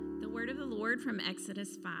of the Lord from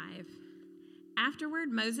Exodus 5.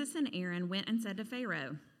 Afterward, Moses and Aaron went and said to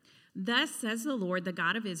Pharaoh, "Thus says the Lord, the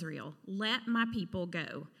God of Israel, let my people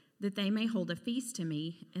go, that they may hold a feast to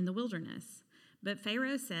me in the wilderness." But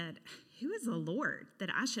Pharaoh said, "Who is the Lord,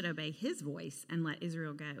 that I should obey his voice and let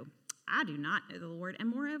Israel go? I do not know the Lord, and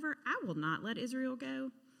moreover, I will not let Israel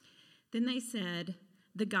go." Then they said,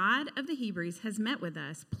 "The God of the Hebrews has met with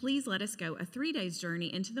us. Please let us go a 3 days'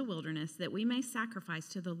 journey into the wilderness, that we may sacrifice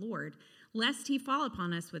to the Lord, lest he fall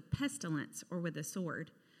upon us with pestilence or with a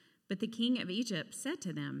sword." But the king of Egypt said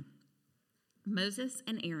to them, "Moses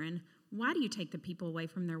and Aaron, why do you take the people away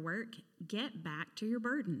from their work? Get back to your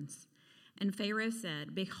burdens." And Pharaoh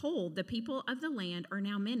said, "Behold, the people of the land are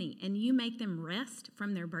now many, and you make them rest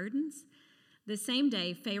from their burdens?" The same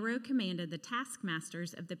day Pharaoh commanded the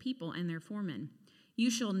taskmasters of the people and their foremen, "You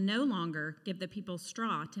shall no longer give the people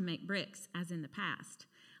straw to make bricks, as in the past.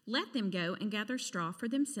 Let them go and gather straw for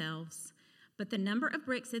themselves. But the number of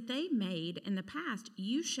bricks that they made in the past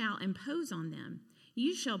you shall impose on them.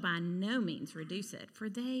 You shall by no means reduce it, for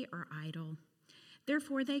they are idle.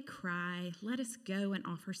 Therefore they cry, 'Let us go and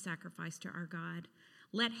offer sacrifice to our God.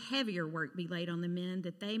 Let heavier work be laid on the men,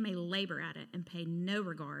 that they may labor at it and pay no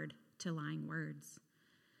regard to lying words.'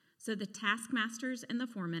 So the taskmasters and the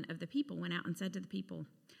foremen of the people went out and said to the people,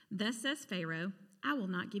 'Thus says Pharaoh, I will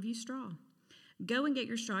not give you straw. Go and get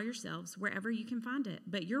your straw yourselves wherever you can find it,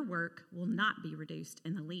 but your work will not be reduced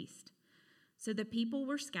in the least.' So the people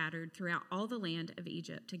were scattered throughout all the land of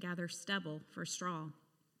Egypt to gather stubble for straw.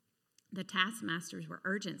 The taskmasters were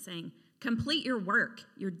urgent, saying, 'Complete your work,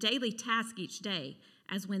 your daily task each day,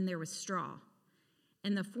 as when there was straw.'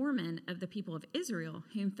 And the foremen of the people of Israel,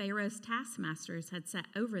 whom Pharaoh's taskmasters had set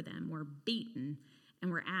over them, were beaten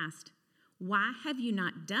and were asked, 'Why have you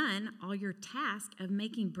not done all your task of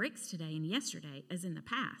making bricks today and yesterday, as in the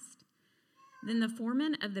past?' Then the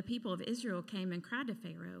foremen of the people of Israel came and cried to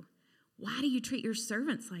Pharaoh, 'Why do you treat your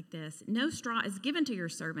servants like this? No straw is given to your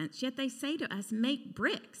servants, yet they say to us, "Make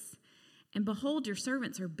bricks." And behold, your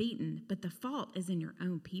servants are beaten, but the fault is in your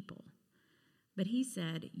own people.' But he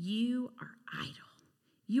said, 'You are idle.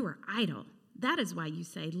 You are idle. That is why you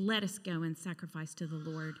say, "Let us go and sacrifice to the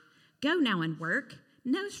Lord." Go now and work.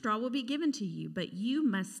 No straw will be given to you, but you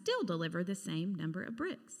must still deliver the same number of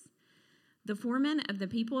bricks.' The foremen of the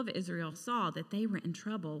people of Israel saw that they were in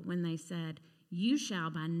trouble when they said, 'You shall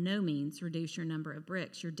by no means reduce your number of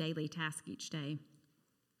bricks, your daily task each day.'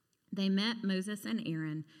 They met Moses and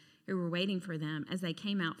Aaron, who were waiting for them as they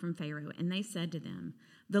came out from Pharaoh, and they said to them,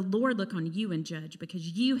 'The Lord look on you and judge,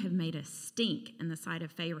 because you have made us stink in the sight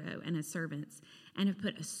of Pharaoh and his servants, and have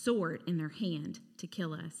put a sword in their hand to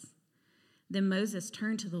kill us.' Then Moses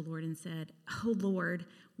turned to the Lord and said, 'O Lord,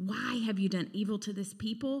 why have you done evil to this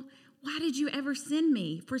people? Why did you ever send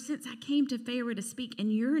me? For since I came to Pharaoh to speak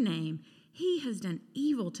in your name, he has done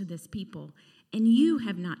evil to this people, and you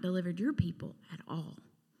have not delivered your people at all.'"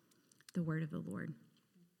 The word of the Lord.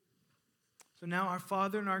 So now, our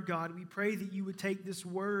Father and our God, we pray that you would take this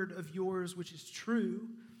word of yours, which is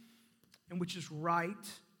true and which is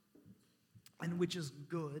right and which is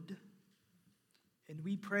good, and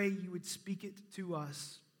we pray you would speak it to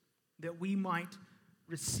us, that we might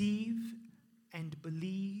receive and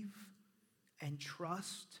believe and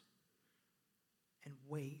trust and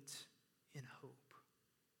wait in hope.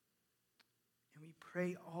 And we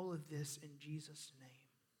pray all of this in Jesus' name.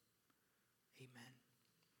 Amen.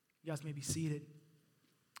 You guys may be seated.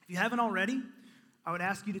 If you haven't already, I would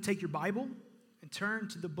ask you to take your Bible and turn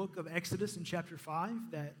to the book of Exodus in chapter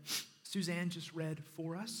 5 that Suzanne just read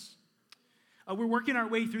for us. We're working our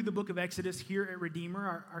way through the book of Exodus here at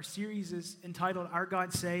Redeemer. Our series is entitled Our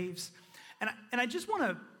God Saves. And I just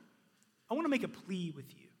want to make a plea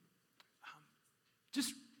with you.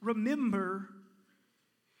 Just remember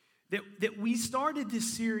that we started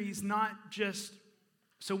this series not just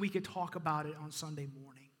so we could talk about it on Sunday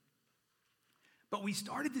morning. But we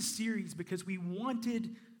started this series because we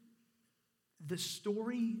wanted the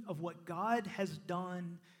story of what God has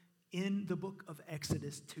done in the book of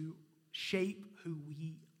Exodus to shape who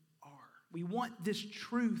we are. We want this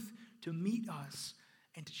truth to meet us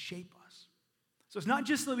and to shape us. So it's not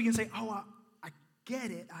just so that we can say, "Oh, I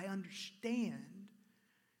get it, I understand,"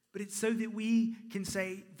 but it's so that we can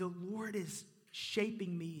say, "The Lord is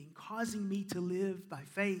shaping me and causing me to live by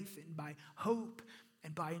faith and by hope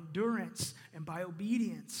and by endurance and by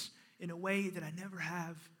obedience in a way that I never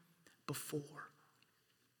have before."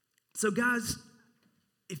 So guys,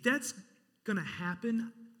 if that's going to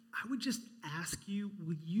happen, I would just ask you,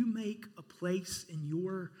 will you make a place in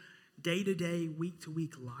your day-to-day,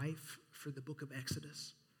 week-to-week life for the book of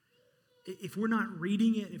Exodus? if we're not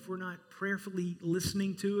reading it, if we're not prayerfully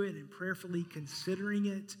listening to it and prayerfully considering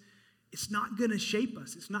it, it's not going to shape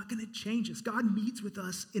us. It's not going to change us. God meets with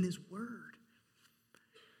us in his word.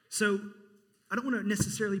 So I don't want to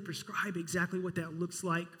necessarily prescribe exactly what that looks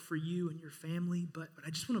like for you and your family, but I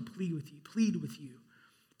just want to plead with you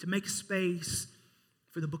to make space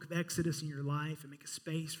for the book of Exodus in your life and make a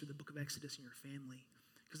space for the book of Exodus in your family,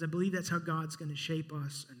 because I believe that's how God's going to shape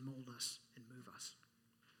us and mold us and move us.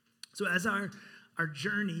 So as our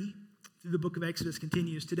journey through the book of Exodus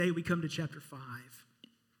continues, today we come to chapter 5.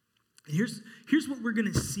 And here's what we're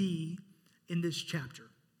going to see in this chapter.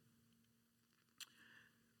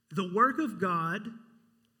 The work of God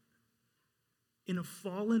in a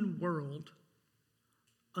fallen world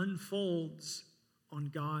unfolds on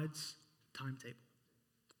God's timetable.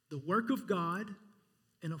 The work of God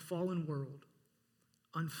in a fallen world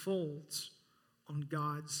unfolds on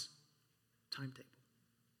God's timetable,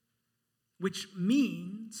 which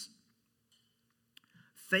means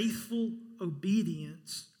faithful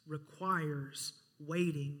obedience requires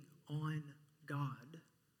waiting on God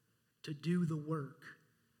to do the work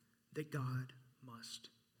that God must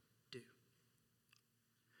do.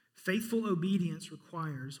 Faithful obedience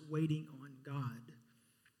requires waiting on God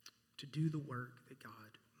to do the work that God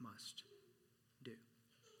must do.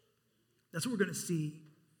 That's what we're going to see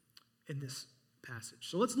in this passage.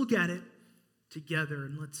 So let's look at it together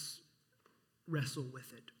and let's wrestle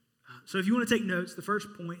with it. So if you want to take notes, the first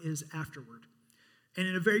point is afterward. And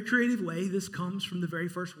in a very creative way, this comes from the very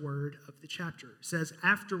first word of the chapter. It says,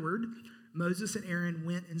 afterward, Moses and Aaron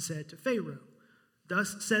went and said to Pharaoh,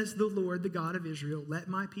 thus says the Lord, the God of Israel, let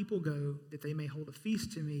my people go that they may hold a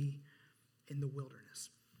feast to me in the wilderness.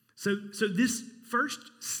 So this first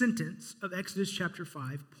sentence of Exodus chapter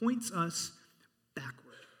 5 points us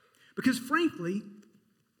backward. Because frankly,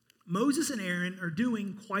 Moses and Aaron are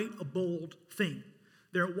doing quite a bold thing.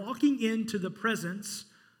 They're walking into the presence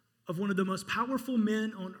of one of the most powerful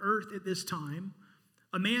men on earth at this time,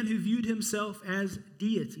 a man who viewed himself as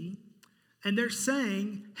deity, and they're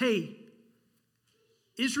saying, hey,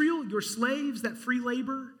 Israel, your slaves, that free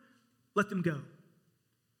labor, let them go.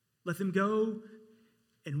 Let them go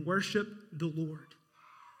and worship the Lord.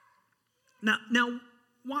 Now,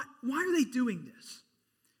 why are they doing this?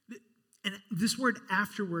 And this word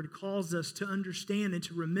afterward calls us to understand and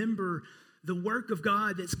to remember the work of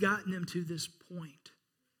God that's gotten them to this point.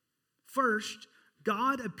 First,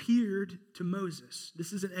 God appeared to Moses.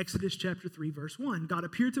 This is in Exodus chapter 3, verse 1. God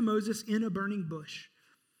appeared to Moses in a burning bush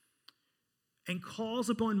and calls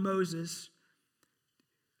upon Moses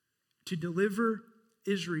to deliver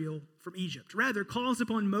Israel from Egypt. Rather, calls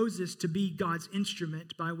upon Moses to be God's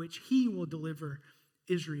instrument by which he will deliver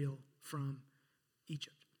Israel from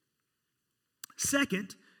Egypt.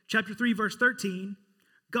 Second, chapter 3, verse 13,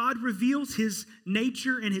 God reveals his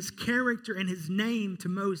nature and his character and his name to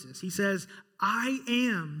Moses. He says, I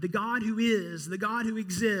am the God who is, the God who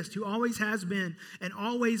exists, who always has been and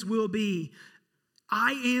always will be.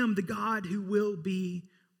 I am the God who will be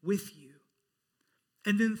with you.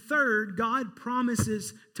 And then third, God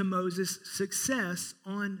promises to Moses success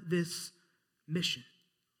on this mission.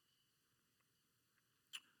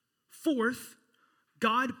 Fourth,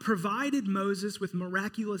 God provided Moses with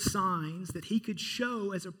miraculous signs that he could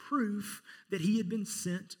show as a proof that he had been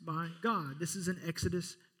sent by God. This is in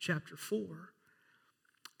Exodus chapter 4.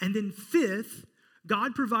 And then fifth,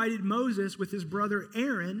 God provided Moses with his brother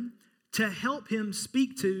Aaron to help him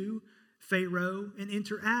speak to Pharaoh and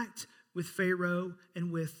interact with Pharaoh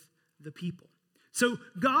and with the people. So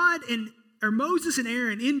Moses and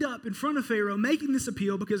Aaron end up in front of Pharaoh making this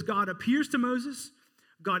appeal because God appears to Moses,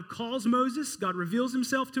 God calls Moses, God reveals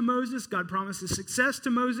himself to Moses, God promises success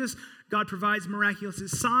to Moses, God provides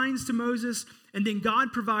miraculous signs to Moses, and then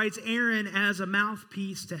God provides Aaron as a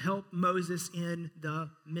mouthpiece to help Moses in the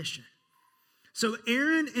mission. So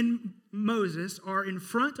Aaron and Moses are in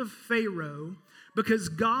front of Pharaoh because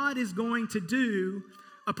God is going to do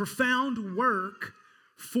a profound work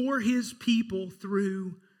for his people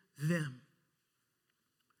through them.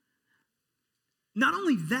 Not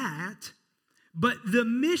only that, but the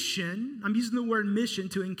mission, I'm using the word mission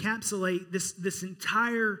to encapsulate this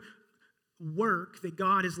entire work that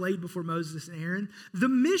God has laid before Moses and Aaron. The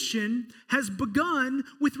mission has begun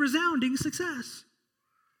with resounding success.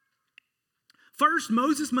 First,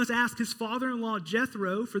 Moses must ask his father-in-law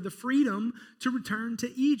Jethro for the freedom to return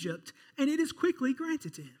to Egypt, and it is quickly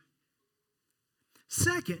granted to him.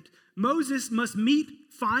 Second, Moses must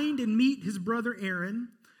find and meet his brother Aaron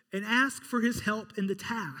and ask for his help in the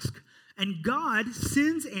task. And God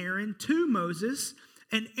sends Aaron to Moses,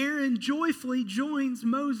 and Aaron joyfully joins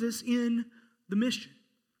Moses in the mission.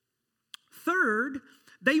 Third,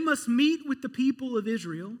 they must meet with the people of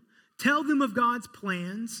Israel, tell them of God's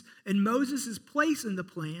plans and Moses' place in the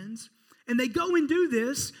plans. And they go and do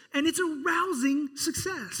this, and it's a rousing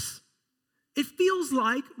success. It feels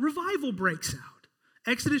like revival breaks out.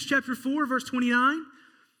 Exodus chapter 4, verse 29.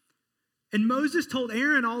 And Moses told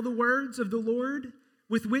Aaron all the words of the Lord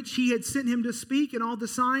with which he had sent him to speak and all the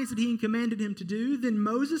signs that he had commanded him to do. Then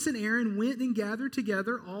Moses and Aaron went and gathered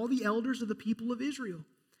together all the elders of the people of Israel.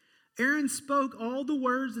 Aaron spoke all the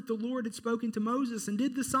words that the Lord had spoken to Moses and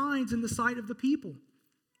did the signs in the sight of the people.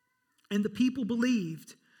 And the people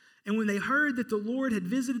believed. And when they heard that the Lord had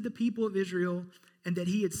visited the people of Israel and that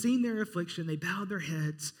he had seen their affliction, they bowed their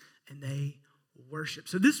heads and they worshiped.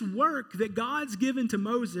 So this work that God's given to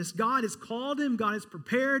Moses, God has called him, God has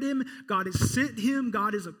prepared him, God has sent him,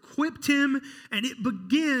 God has equipped him, and it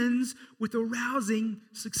begins with a rousing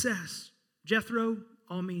success. Jethro,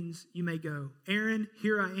 all means you may go. Aaron,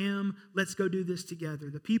 here I am. Let's go do this together.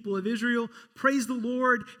 The people of Israel, praise the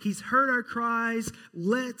Lord. He's heard our cries.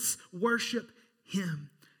 Let's worship him.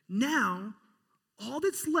 Now, all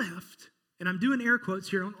that's left, and I'm doing air quotes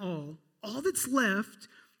here on all that's left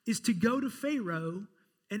is to go to Pharaoh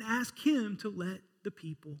and ask him to let the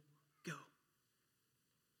people go.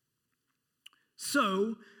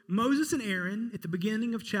 So, Moses and Aaron, at the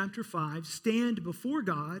beginning of chapter 5, stand before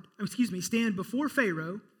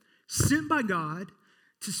Pharaoh, sent by God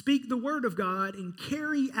to speak the word of God and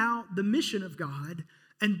carry out the mission of God,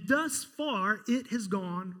 and thus far, it has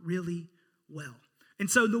gone really well. And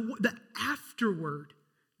so the afterword,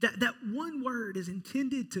 that one word is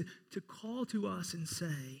intended to call to us and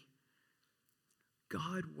say,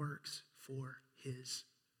 God works for his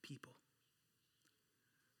people.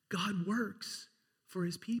 God works for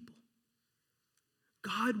his people.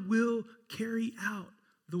 God will carry out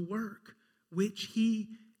the work which he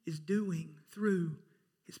is doing through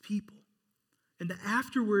his people. And the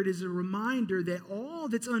afterword is a reminder that all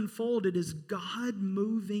that's unfolded is God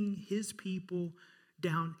moving his people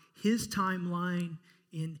down his timeline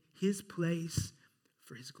in his place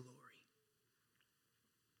for his glory.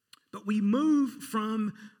 But we move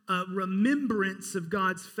from a remembrance of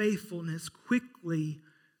God's faithfulness quickly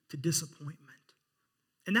to disappointment.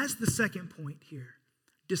 And that's the second point here,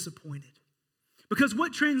 disappointed. Because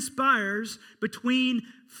what transpires between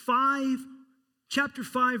chapter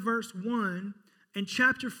 5, verse 1 and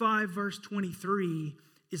chapter 5, verse 23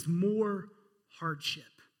 is more hardship.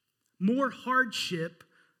 More hardship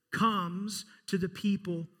comes to the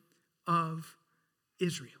people of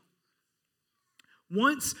Israel.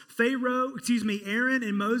 Once Aaron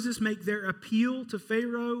and Moses make their appeal to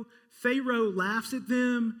Pharaoh, Pharaoh laughs at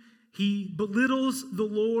them. He belittles the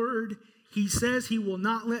Lord. He says he will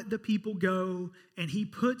not let the people go, and he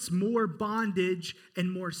puts more bondage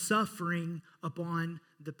and more suffering upon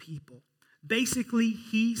the people. Basically,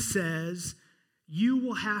 he says, you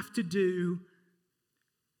will have to do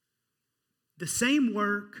the same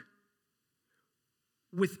work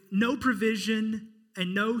with no provision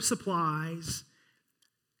and no supplies,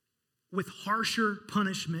 with harsher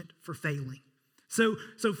punishment for failing. So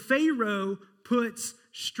Pharaoh puts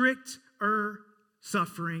stricter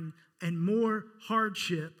suffering and more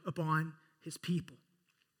hardship upon his people.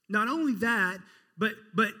 Not only that, but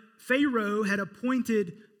Pharaoh had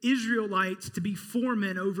appointed Israelites to be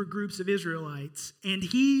foremen over groups of Israelites, and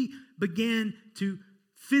he began to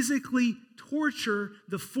physically torture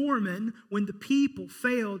the foreman when the people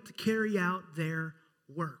failed to carry out their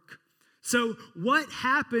work. So what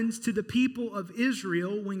happens to the people of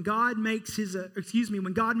Israel when God makes his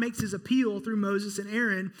appeal through Moses and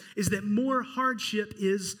Aaron is that more hardship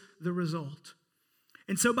is the result.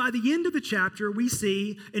 And so by the end of the chapter, we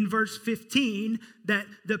see in verse 15 that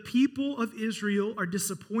the people of Israel are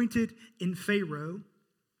disappointed in Pharaoh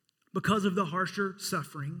because of the harsher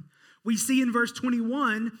suffering. We see in verse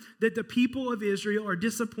 21 that the people of Israel are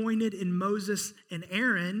disappointed in Moses and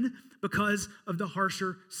Aaron because of the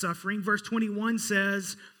harsher suffering. Verse 21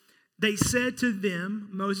 says, they said to them,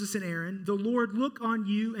 Moses and Aaron, the Lord look on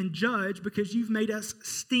you and judge, because you've made us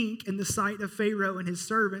stink in the sight of Pharaoh and his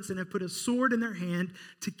servants and have put a sword in their hand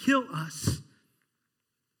to kill us.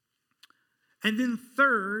 And then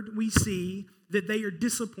third, we see that they are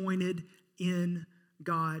disappointed in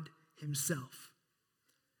God himself.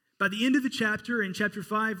 By the end of the chapter, in chapter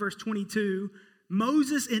 5, verse 22,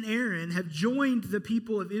 Moses and Aaron have joined the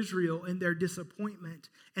people of Israel in their disappointment.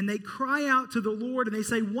 And they cry out to the Lord and they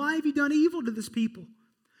say, why have you done evil to this people?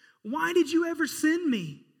 Why did you ever send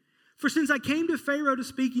me? For since I came to Pharaoh to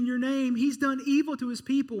speak in your name, he's done evil to his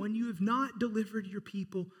people, and you have not delivered your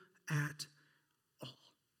people at all.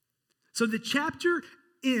 So the chapter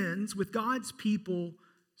ends with God's people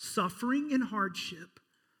suffering and hardship,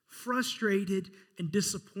 frustrated and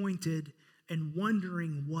disappointed, and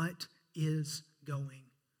wondering what is going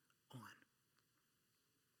on.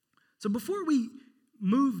 So before we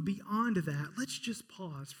move beyond that, let's just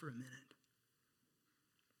pause for a minute.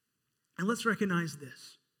 And let's recognize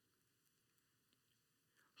this.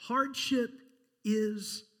 Hardship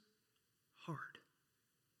is hard.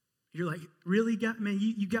 You're like, really, man,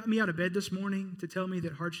 you got me out of bed this morning to tell me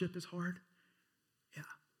that hardship is hard? Yeah.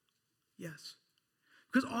 Yes.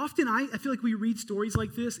 Because often I feel like we read stories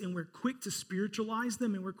like this and we're quick to spiritualize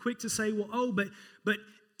them and we're quick to say, well, but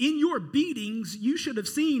in your beatings, you should have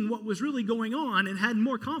seen what was really going on and had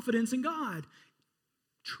more confidence in God.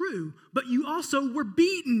 True, but you also were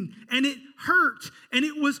beaten and it hurt and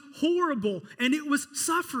it was horrible and it was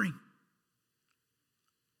suffering.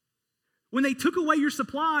 When they took away your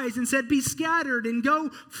supplies and said, be scattered and go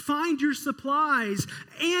find your supplies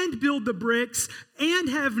and build the bricks and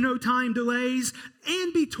have no time delays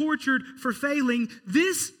and be tortured for failing,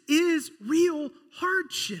 this is real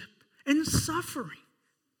hardship and suffering.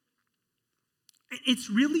 It's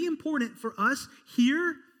really important for us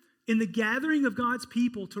here in the gathering of God's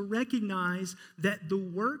people to recognize that the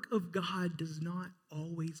work of God does not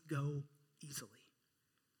always go easily.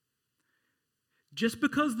 Just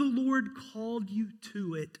because the Lord called you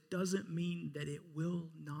to it doesn't mean that it will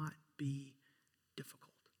not be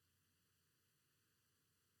difficult.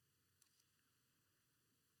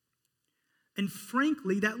 And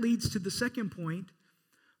frankly, that leads to the second point.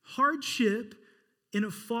 Hardship in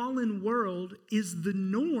a fallen world is the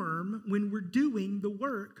norm when we're doing the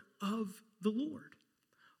work of the Lord.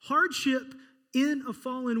 Hardship in a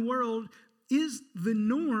fallen world is the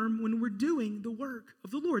norm when we're doing the work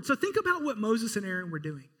of the Lord. So think about what Moses and Aaron were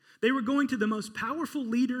doing. They were going to the most powerful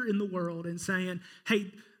leader in the world and saying,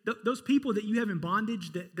 hey, those people that you have in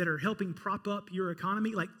bondage that are helping prop up your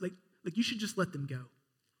economy, like you should just let them go.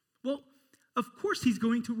 Well, of course he's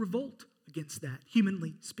going to revolt against that,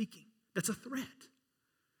 humanly speaking. That's a threat.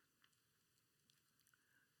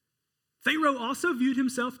 Pharaoh also viewed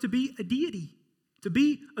himself to be a deity, to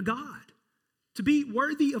be a god, to be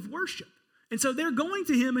worthy of worship. And so they're going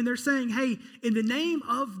to him and they're saying, hey, in the name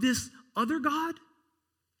of this other God,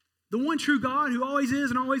 the one true God who always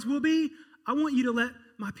is and always will be, I want you to let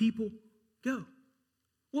my people go.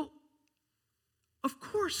 Well, of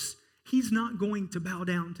course he's not going to bow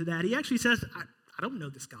down to that. He actually says, I don't know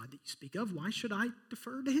this God that you speak of. Why should I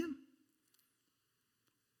defer to him?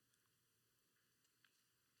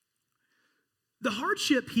 The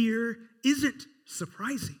hardship here isn't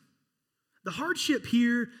surprising. The hardship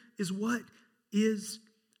here is what is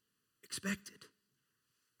expected.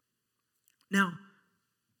 Now,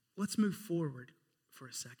 let's move forward for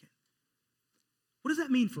a second. What does that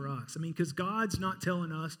mean for us? I mean, because God's not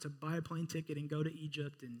telling us to buy a plane ticket and go to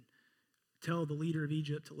Egypt and tell the leader of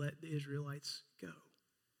Egypt to let the Israelites go.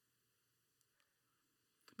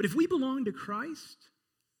 But if we belong to Christ,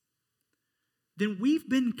 then we've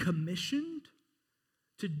been commissioned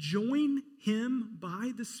to join him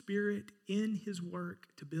by the Spirit in his work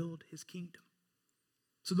to build his kingdom.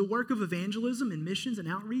 So the work of evangelism and missions and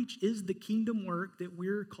outreach is the kingdom work that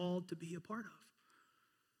we're called to be a part of.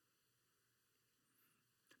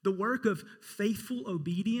 The work of faithful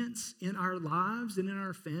obedience in our lives and in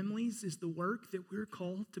our families is the work that we're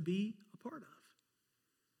called to be a part of.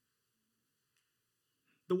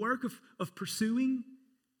 The work of pursuing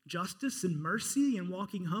justice and mercy and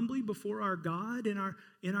walking humbly before our God in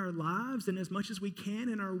our lives and as much as we can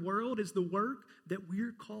in our world is the work that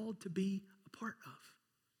we're called to be a part of.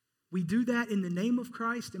 We do that in the name of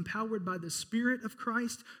Christ, empowered by the Spirit of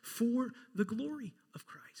Christ for the glory of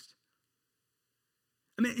Christ.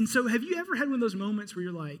 I mean, and so have you ever had one of those moments where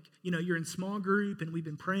you're like, you're in small group and we've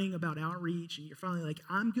been praying about outreach and you're finally like,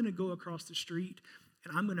 I'm going to go across the street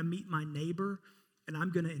and I'm going to meet my neighbor and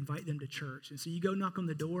I'm going to invite them to church. And so you go knock on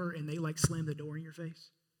the door and they like slam the door in your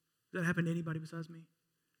face. Does that happen to anybody besides me?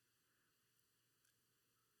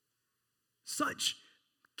 Such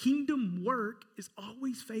kingdom work is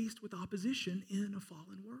always faced with opposition in a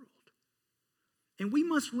fallen world. And we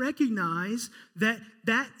must recognize that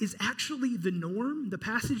that is actually the norm. The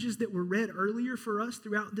passages that were read earlier for us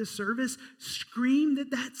throughout this service scream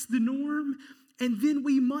that that's the norm. And then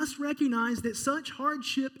we must recognize that such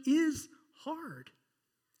hardship is hard.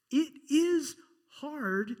 It is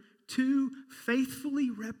hard to faithfully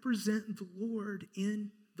represent the Lord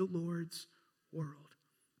in the Lord's world.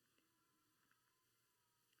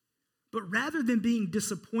 But rather than being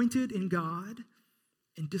disappointed in God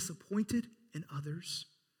and disappointed in others,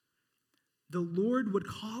 the Lord would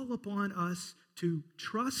call upon us to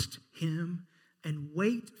trust him and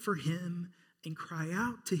wait for him and cry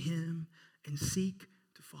out to him and seek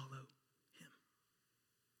to follow him.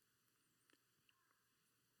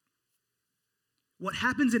 What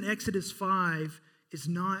happens in Exodus 5 is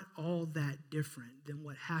not all that different than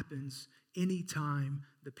what happens anytime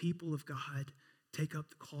the people of God take up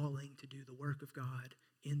the calling to do the work of God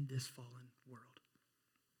in this fallen world.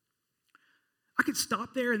 I could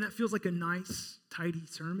stop there, and that feels like a nice, tidy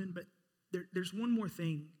sermon, but there's one more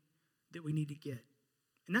thing that we need to get.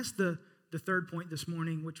 And that's the third point this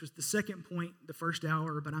morning, which was the second point the first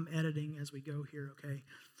hour, but I'm editing as we go here, okay?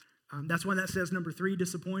 That's why that says number 3,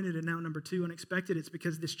 disappointed, and now number 2, unexpected. It's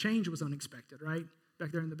because this change was unexpected, right?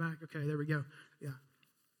 Back there in the back? Okay, there we go. Yeah.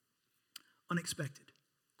 Unexpected.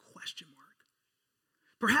 Question mark.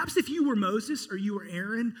 Perhaps if you were Moses or you were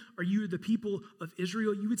Aaron or you were the people of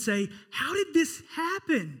Israel, you would say, how did this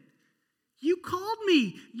happen? You called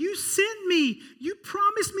me. You sent me. You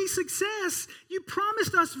promised me success. You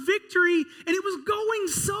promised us victory, and it was going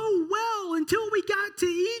so well until we got to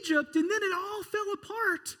Egypt, and then it all fell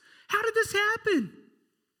apart. How did this happen?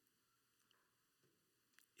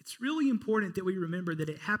 It's really important that we remember that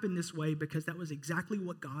it happened this way because that was exactly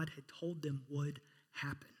what God had told them would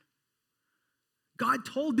happen. God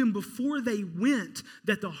told them before they went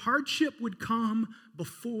that the hardship would come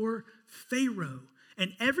before Pharaoh.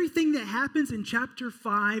 And everything that happens in chapter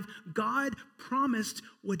 5, God promised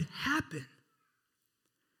would happen.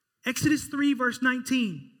 Exodus 3, verse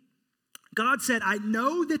 19. God said, I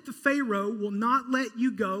know that the Pharaoh will not let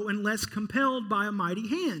you go unless compelled by a mighty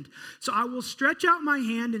hand. So I will stretch out my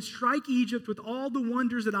hand and strike Egypt with all the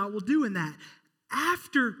wonders that I will do in that.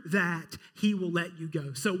 After that, he will let you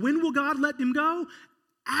go. So when will God let them go?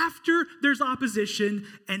 After there's opposition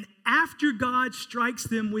and after God strikes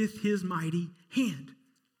them with his mighty hand.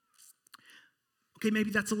 Okay,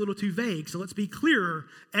 maybe that's a little too vague, so let's be clearer.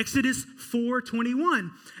 Exodus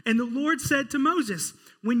 4:21. And the Lord said to Moses,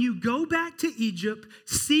 when you go back to Egypt,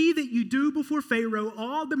 see that you do before Pharaoh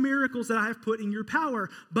all the miracles that I have put in your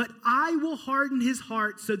power, but I will harden his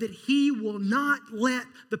heart so that he will not let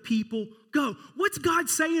the people go. What's God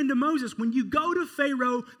saying to Moses? When you go to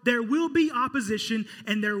Pharaoh, there will be opposition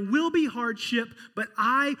and there will be hardship, but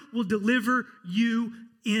I will deliver you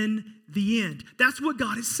in the end. That's what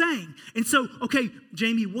God is saying. And so, okay,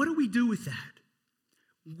 Jamie, what do we do with that?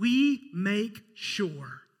 We make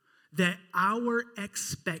sure that our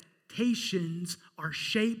expectations are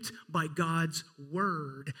shaped by God's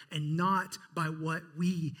word and not by what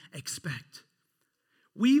we expect.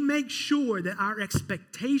 We make sure that our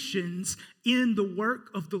expectations in the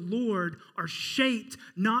work of the Lord are shaped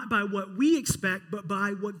not by what we expect, but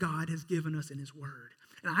by what God has given us in his word.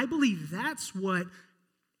 And I believe that's what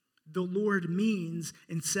the Lord means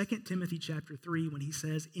in 2 Timothy chapter 3 when he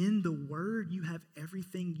says, in the word you have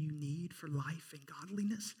everything you need for life and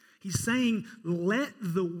godliness. He's saying, let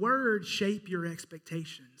the word shape your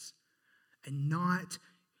expectations and not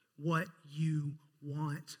what you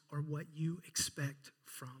want or what you expect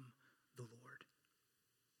from the Lord.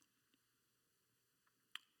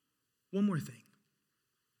 One more thing.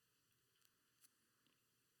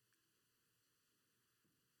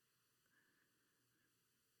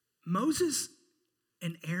 Moses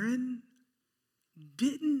and Aaron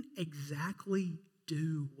didn't exactly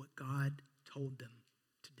do what God told them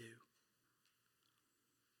to do.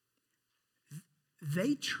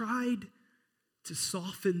 They tried to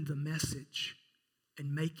soften the message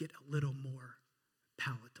and make it a little more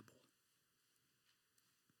palatable.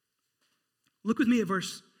 Look with me at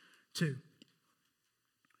verse 2.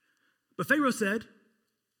 But Pharaoh said,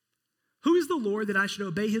 who is the Lord that I should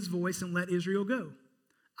obey his voice and let Israel go?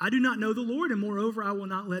 I do not know the Lord, and moreover, I will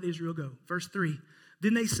not let Israel go. Verse 3,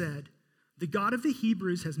 then they said, the God of the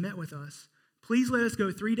Hebrews has met with us. Please let us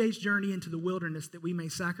go 3 days' journey into the wilderness that we may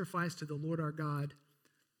sacrifice to the Lord our God.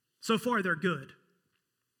 So far, they're good.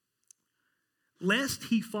 Lest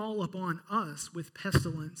he fall upon us with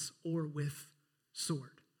pestilence or with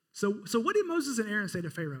sword. So what did Moses and Aaron say to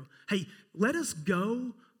Pharaoh? Hey, let us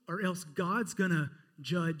go or else God's going to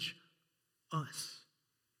judge us.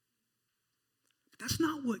 That's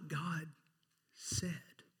not what God said.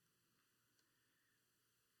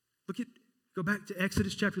 Go back to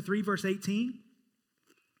Exodus chapter 3, verse 18.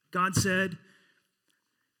 God said,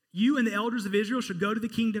 you and the elders of Israel should go to the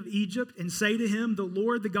king of Egypt and say to him, the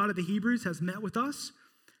Lord, the God of the Hebrews, has met with us.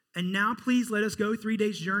 And now please let us go 3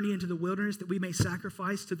 days' journey into the wilderness that we may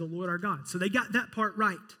sacrifice to the Lord our God. So they got that part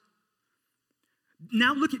right.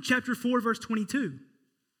 Now look at chapter 4, verse 22.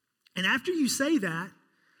 And after you say that,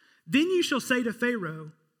 then you shall say to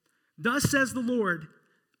Pharaoh, thus says the Lord,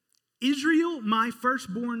 Israel,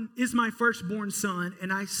 is my firstborn son,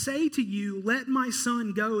 and I say to you, let my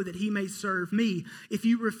son go that he may serve me. If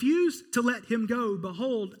you refuse to let him go,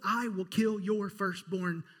 behold, I will kill your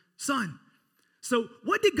firstborn son. So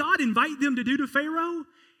what did God invite them to do to Pharaoh?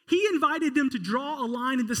 He invited them to draw a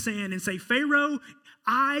line in the sand and say, Pharaoh,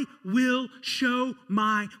 I will show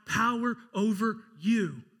my power over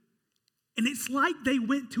you. And it's like they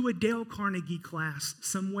went to a Dale Carnegie class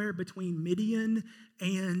somewhere between Midian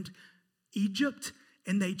and Egypt,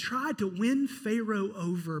 and they tried to win Pharaoh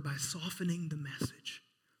over by softening the message.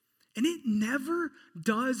 And it never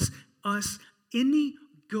does us any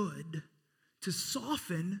good to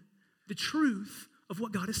soften the truth of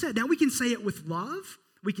what God has said. Now, we can say it with love,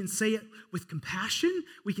 we can say it with compassion,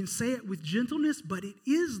 we can say it with gentleness, but it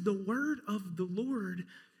is the word of the Lord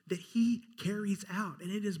that he carries out.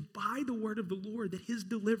 And it is by the word of the Lord that his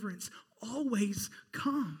deliverance always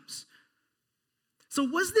comes. So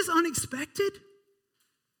was this unexpected?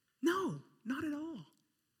 No, not at all.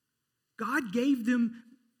 God gave them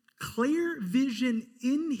clear vision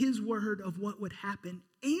in his word of what would happen,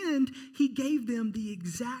 and he gave them the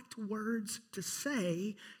exact words to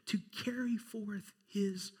say to carry forth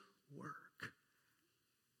his work.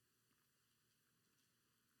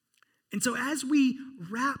 And so as we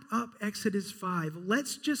wrap up Exodus 5,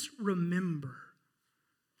 let's just remember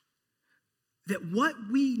that what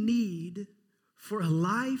we need for a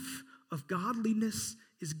life of godliness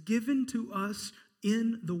is given to us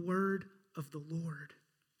in the word of the Lord.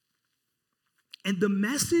 And the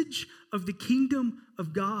message of the kingdom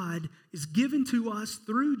of God is given to us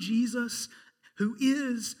through Jesus, who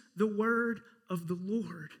is the word of the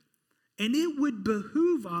Lord. And it would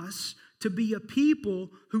behoove us to be a people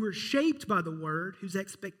who are shaped by the word, whose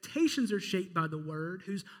expectations are shaped by the word,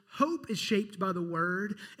 whose hope is shaped by the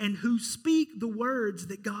word, and who speak the words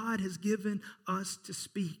that God has given us to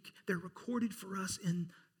speak. They're recorded for us in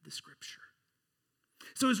the scripture.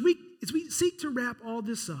 So as we seek to wrap all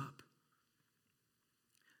this up,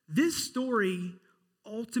 this story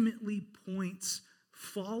ultimately points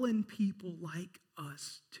fallen people like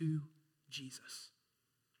us to Jesus.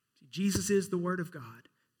 Jesus is the word of God.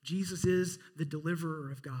 Jesus is the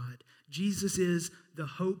deliverer of God. Jesus is the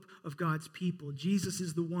hope of God's people. Jesus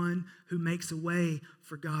is the one who makes a way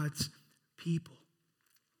for God's people.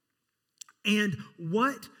 And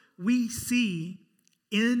what we see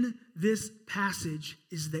in this passage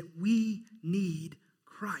is that we need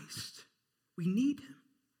Christ. We need him.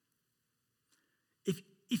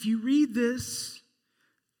 If you read this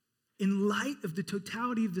in light of the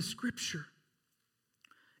totality of the scripture,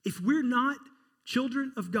 if we're not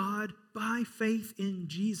children of God by faith in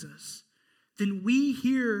Jesus, then we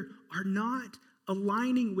here are not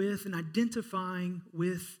aligning with and identifying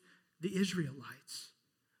with the Israelites,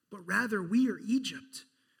 but rather we are Egypt.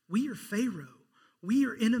 We are Pharaoh. We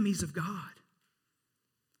are enemies of God.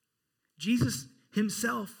 Jesus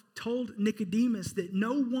himself told Nicodemus that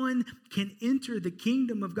no one can enter the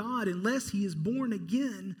kingdom of God unless he is born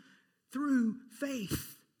again through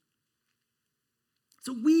faith.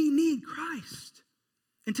 So we need Christ.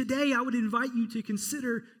 And today I would invite you to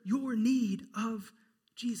consider your need of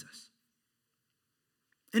Jesus.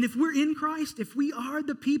 And if we're in Christ, if we are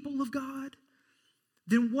the people of God,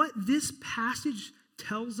 then what this passage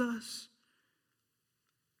tells us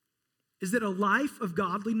is that a life of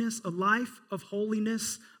godliness, a life of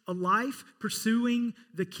holiness, a life pursuing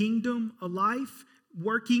the kingdom, a life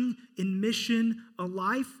working in mission, a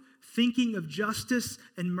life thinking of justice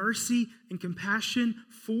and mercy and compassion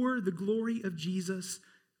for the glory of Jesus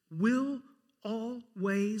will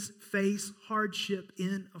always face hardship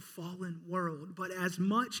in a fallen world. But as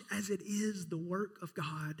much as it is the work of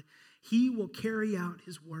God, he will carry out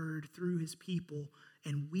his word through his people,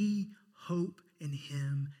 and we hope in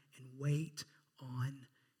him and wait on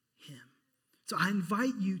him. So I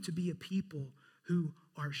invite you to be a people who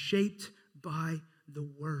are shaped by the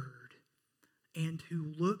word and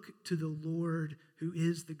who look to the Lord, who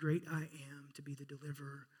is the great I am, to be the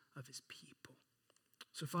deliverer of his people.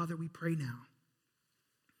 So Father, we pray now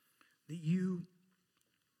that you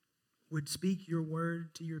would speak your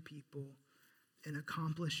word to your people and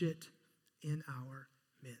accomplish it in our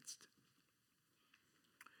midst.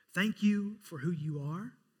 Thank you for who you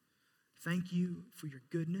are. Thank you for your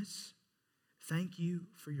goodness. Thank you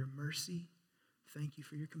for your mercy. Thank you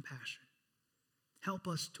for your compassion. Help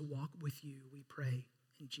us to walk with you, we pray,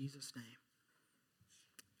 in Jesus' name.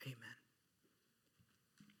 Amen.